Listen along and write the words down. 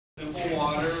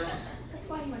water. That's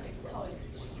why you went to college.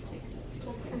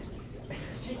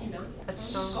 Taking notes. That's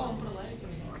so.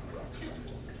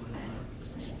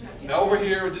 Now over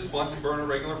here, just wants to burn a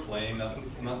regular flame,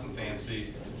 nothing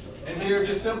fancy. And here,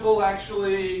 just simple,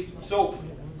 actually, soap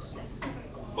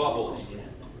bubbles.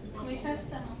 Can we test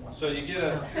some? So you get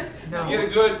a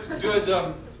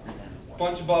good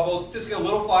bunch of bubbles. Just get a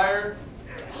little fire.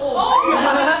 Oh my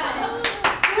gosh!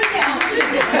 Do it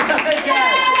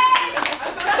again.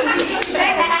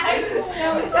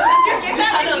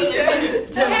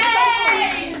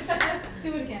 Hey!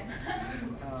 Do it again.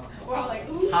 We're all like,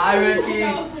 ooh. Hi, Ricky.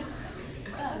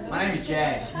 My name's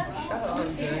Jay.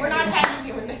 We're not tagging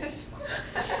you in this.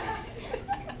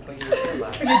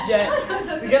 Look at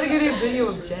Jazz. We gotta get a video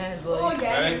of Jazz. Like. Oh,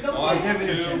 yeah. Ready? Go One, for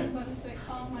it. two.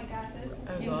 Oh my gosh, this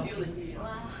That was awesome.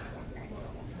 wow.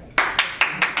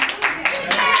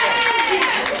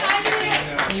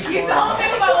 Use the whole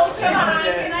thing bubbles. Come on.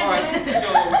 Can I Alright, do it?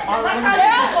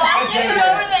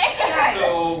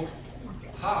 so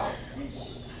how?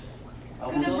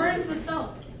 Because it burns the soap.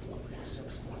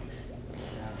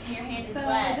 Your hand is So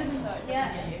wet. it doesn't,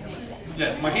 yeah.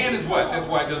 Yes, my hand is wet. That's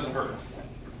why it doesn't hurt.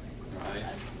 Right?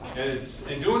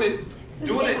 And doing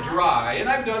it dry, and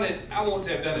I've done it. I won't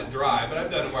say I've done it dry, but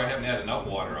I've done it where I haven't had enough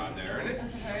water on there, and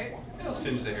it'll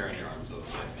singe the hair on your arms a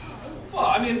little bit. Well,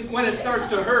 I mean, when it starts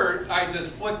to hurt, I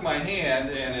just flick my hand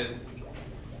and it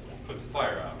puts a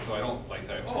fire out. So I don't like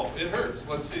say, oh, it hurts.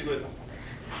 Let's see what.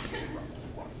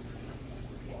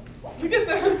 Look at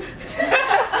that.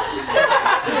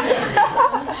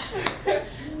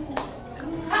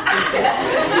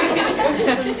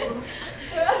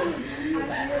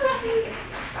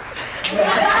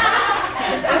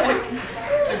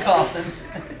 Carlton.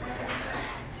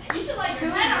 You should like do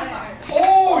that on fire.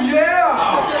 Oh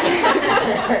yeah!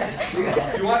 Do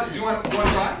you want to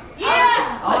try?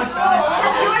 Yeah! I want to try.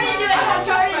 Have Jordan do it. Have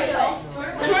Jordan myself.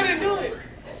 Jordan do it.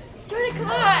 Jordan,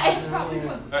 come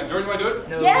on. Jordan, want to do it?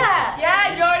 No. Yeah.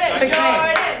 Yeah, Jordan.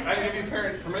 Jordan. I can give you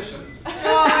parent permission.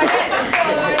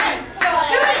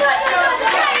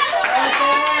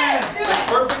 It's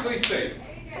perfectly safe.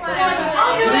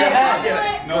 I'll do it. I'll do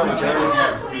it. No, it's Jordan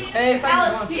have permission. Hey, if I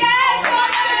Alice, want. yeah,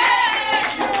 Jordan!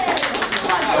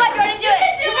 Come on, Jordan, do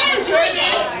it. Do it,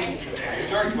 Jordan.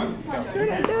 Jordan, come on.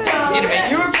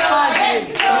 You were positive.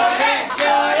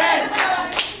 Jordan.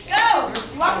 Go.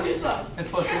 Walk too slow. It's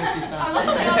supposed to be too sound.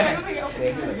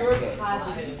 You were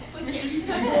positive.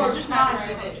 Mr. Snapper.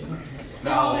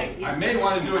 Now, I may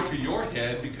want to do it to your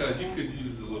head because you could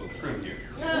use a little trim here.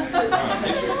 Get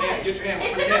your hand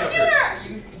It's a up computer.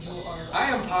 here. I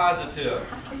am positive.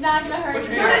 It's not gonna hurt. Put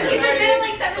your Jordan, hand you up. just did it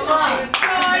like 7 times.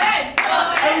 Jordan.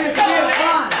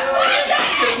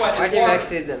 What? Why'd you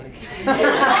actually done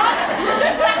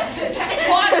It's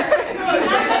water.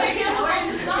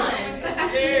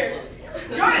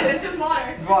 Jordan, it's just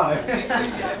water. Water.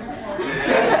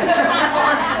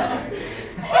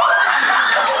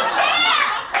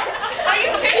 Are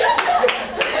you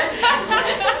kidding?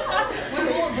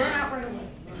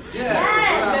 Yeah,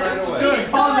 Yes. right away. Jordan,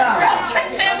 calm down.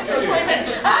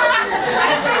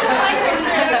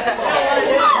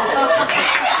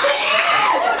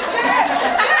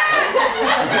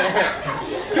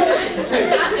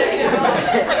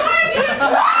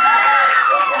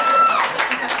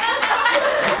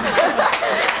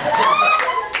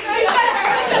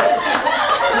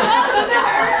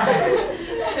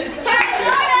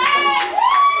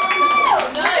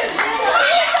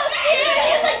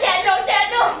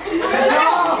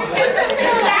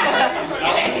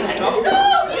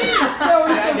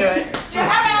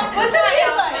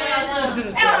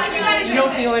 You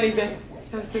don't feel anything.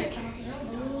 That was just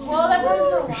Well, that burned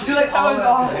for a while. You should like that was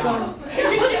awesome.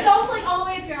 You put soap like all the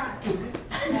way up your arm.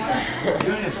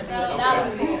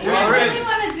 I really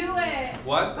want to do it.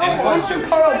 What? Any questions?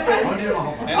 Carlton.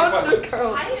 Any questions?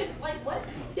 Carlton. Like what?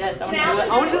 Yes, I want to do it.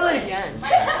 I want to do it again.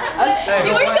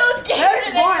 You were so scared. That's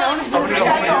fine. I want to do it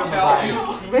I'm going to tell you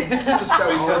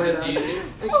because it's easy.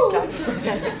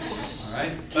 All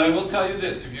right? But I will tell you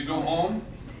this. If you go home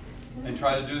and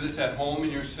try to do this at home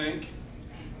in your sink,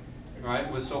 all right,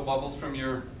 with soap bubbles from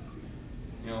your,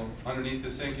 underneath the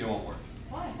sink, it won't work.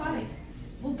 Why?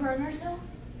 Will burn yourself?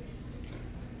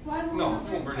 Why won't No, it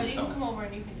it won't burn yourself. Come over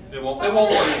and you can do It won't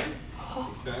work.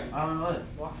 Okay? I don't know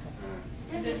what.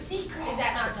 That's a secret. Is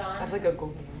that not I Dawn? have like a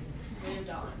golden.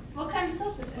 What kind of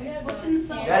soap is it? What's in the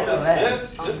soap? That's a red. This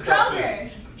stuff Kroger.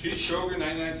 is cheap Kroger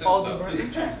 99 cent Aldi stuff. This is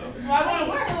cheap stuff. Why won't it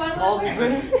work? So why won't it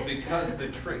work? Because the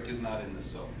trick is not in the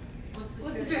soap.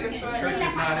 What's the The trick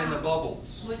is not in the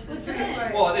bubbles. What's in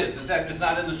it? Well, it is. It's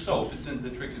not in the soap. The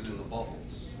trick is in the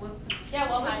bubbles. Yeah,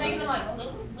 well, I think like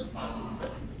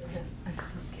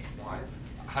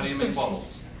How do you make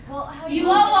bubbles? Well, how do you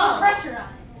blow pressure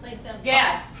on it? Like the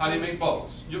Gas. How do you make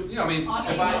bubbles? You know, I mean, if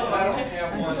I don't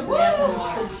have one.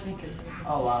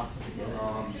 Oh wow.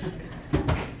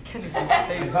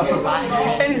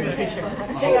 Kenny's He's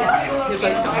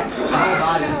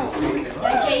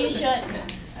like, Jay, you should. I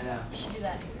know. You should do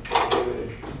that.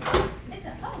 It's a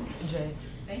phone. Jay.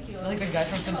 Thank you. Like the guy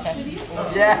from Fantastic Four.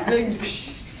 Yeah. Like,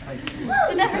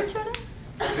 Did that hurt, Jordan?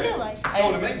 I feel like.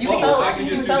 So to make You bubbles, felt- I can you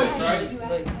just do felt this, right? You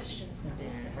ask questions.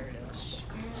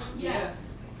 Yes.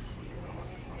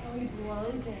 Oh, he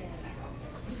blows it.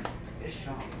 It's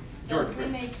strong. Jordan, We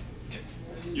come make.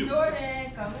 You.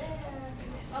 Jordan, come here.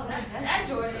 Oh, that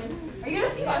Jordan. Are you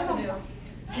gonna see what to do?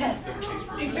 Yes. Doesn't taste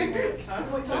really good.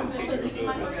 What Doesn't do? taste This is really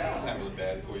my good. favorite. It's not really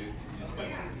bad for you. You just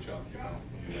might want to chop your mouth.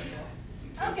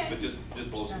 Okay. But just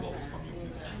blow some bubbles for me.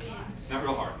 It's not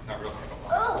real hard. It's not real hard.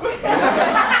 Oh. I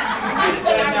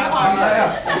said not hard.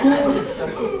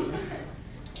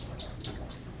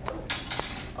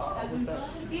 What's up?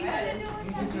 You can do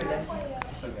it. That's so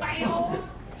good.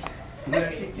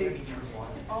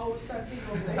 Oh, it's that thing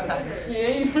over there.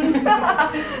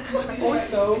 Yeah. Or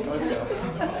so.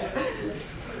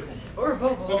 Or a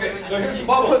bubble. Okay, so here's some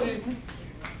bubbles.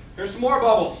 Here's some more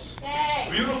bubbles. Yay.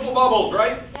 Beautiful bubbles,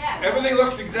 right? Yeah. Everything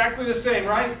looks exactly the same,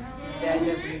 right? Yeah,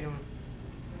 yeah.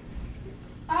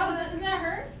 Oh, doesn't that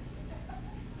hurt?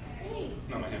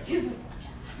 No, my hand. Excuse me.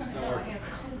 Not working.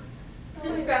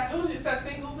 It's that, I told you, it's that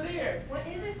thing over there. What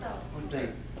is it though? One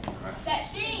thing.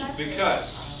 That thing.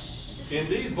 Because in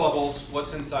these bubbles,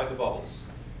 what's inside the bubbles?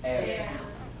 Air.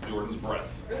 Jordan's breath.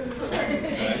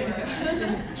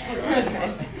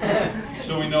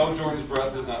 So we know Jordan's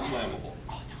breath is not flammable.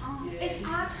 It's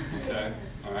oxygen. Okay,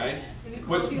 all right.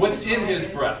 What's in his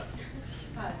breath?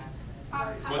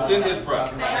 What's in his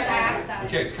breath?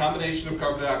 Okay, it's a combination of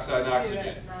carbon dioxide and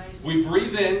oxygen. We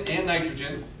breathe in and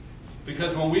nitrogen,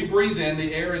 because when we breathe in,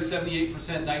 the air is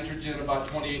 78% nitrogen, about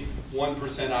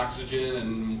 21% oxygen,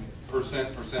 and percent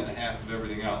and a half of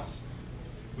everything else.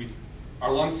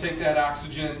 Our lungs take that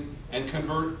oxygen and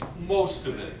convert most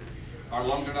of it. Our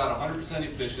lungs are not 100%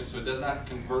 efficient, so it does not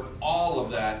convert all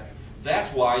of that.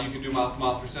 That's why you can do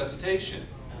mouth-to-mouth resuscitation.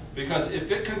 Because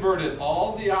if it converted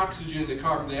all the oxygen to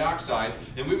carbon dioxide,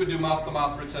 and we would do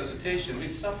mouth-to-mouth resuscitation,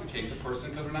 we'd suffocate the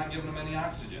person because we're not giving them any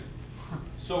oxygen.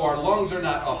 So our lungs are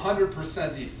not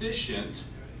 100% efficient,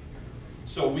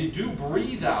 so we do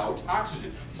breathe out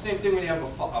oxygen. Same thing when you have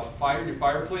a fire in your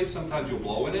fireplace, sometimes you'll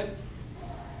blow in it.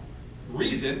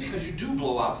 Reason, because you do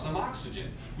blow out some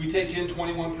oxygen. We take in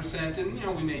 21%,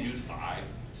 and we may use 5,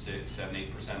 6, 7,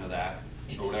 8% of that,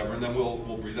 or whatever, and then we'll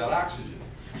breathe out oxygen.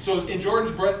 So in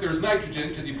Jordan's breath, there's nitrogen,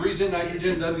 because he breathes in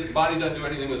nitrogen, the body doesn't do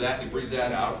anything with that, and he breathes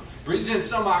that out. Breathes in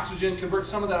some oxygen, converts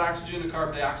some of that oxygen to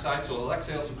carbon dioxide, so he'll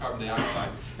exhale some carbon dioxide,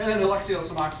 and then he'll exhale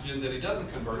some oxygen that he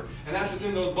doesn't convert, and that's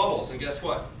within those bubbles. And guess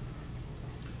what?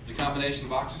 The combination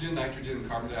of oxygen, nitrogen, and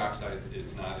carbon dioxide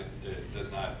is not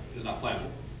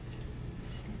flammable.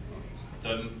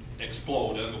 Doesn't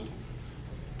explode, doesn't.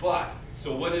 But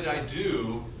so what did I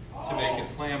do to make it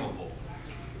flammable?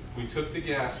 We took the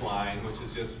gas line, which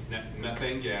is just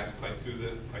methane gas piped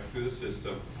through the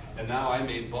system, and now I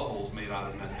made bubbles made out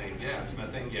of methane gas.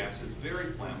 Methane gas is very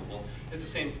flammable. It's the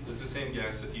same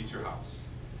gas that heats your house.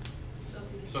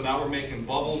 So now we're making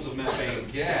bubbles of methane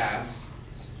gas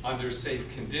under safe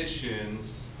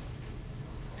conditions,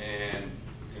 and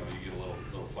you get a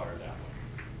little fire that way.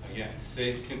 Again,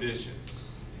 safe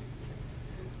conditions.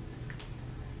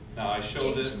 Now I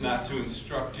show this not to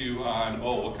instruct you on,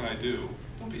 oh, what can I do?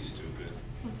 Don't be stupid.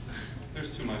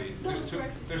 There's too many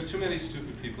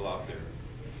stupid people out there.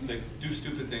 They do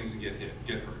stupid things and get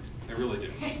hurt. They really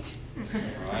do.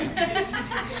 All right?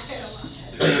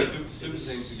 They do stupid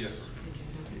things and get hurt.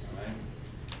 All right?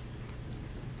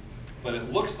 But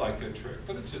it looks like a trick,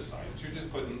 but it's just science. You're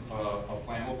just putting a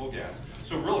flammable gas.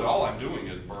 So really all I'm doing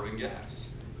is burning gas.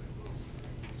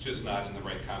 It's just not in the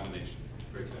right combination,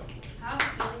 for example. How's the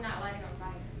ceiling not lighting on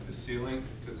fire? The ceiling,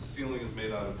 because the ceiling is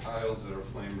made out of tiles that are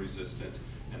flame resistant,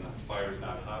 and the fire's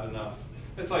not hot enough.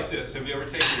 It's like this. Have you ever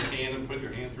taken your hand and put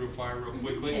your hand through a fire real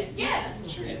quickly? Yes.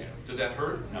 Sure you have. Does that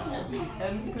hurt? No.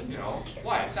 And You know,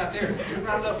 why? It's not there. There's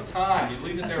not enough time. You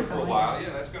leave it there for a while. Yeah,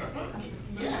 that's gonna hurt. I'm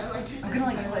gonna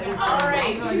like play with All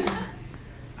right. it.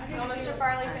 Well, Mr.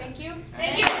 Farley, thank you.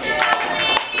 Thank you, Mr.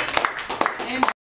 Farley.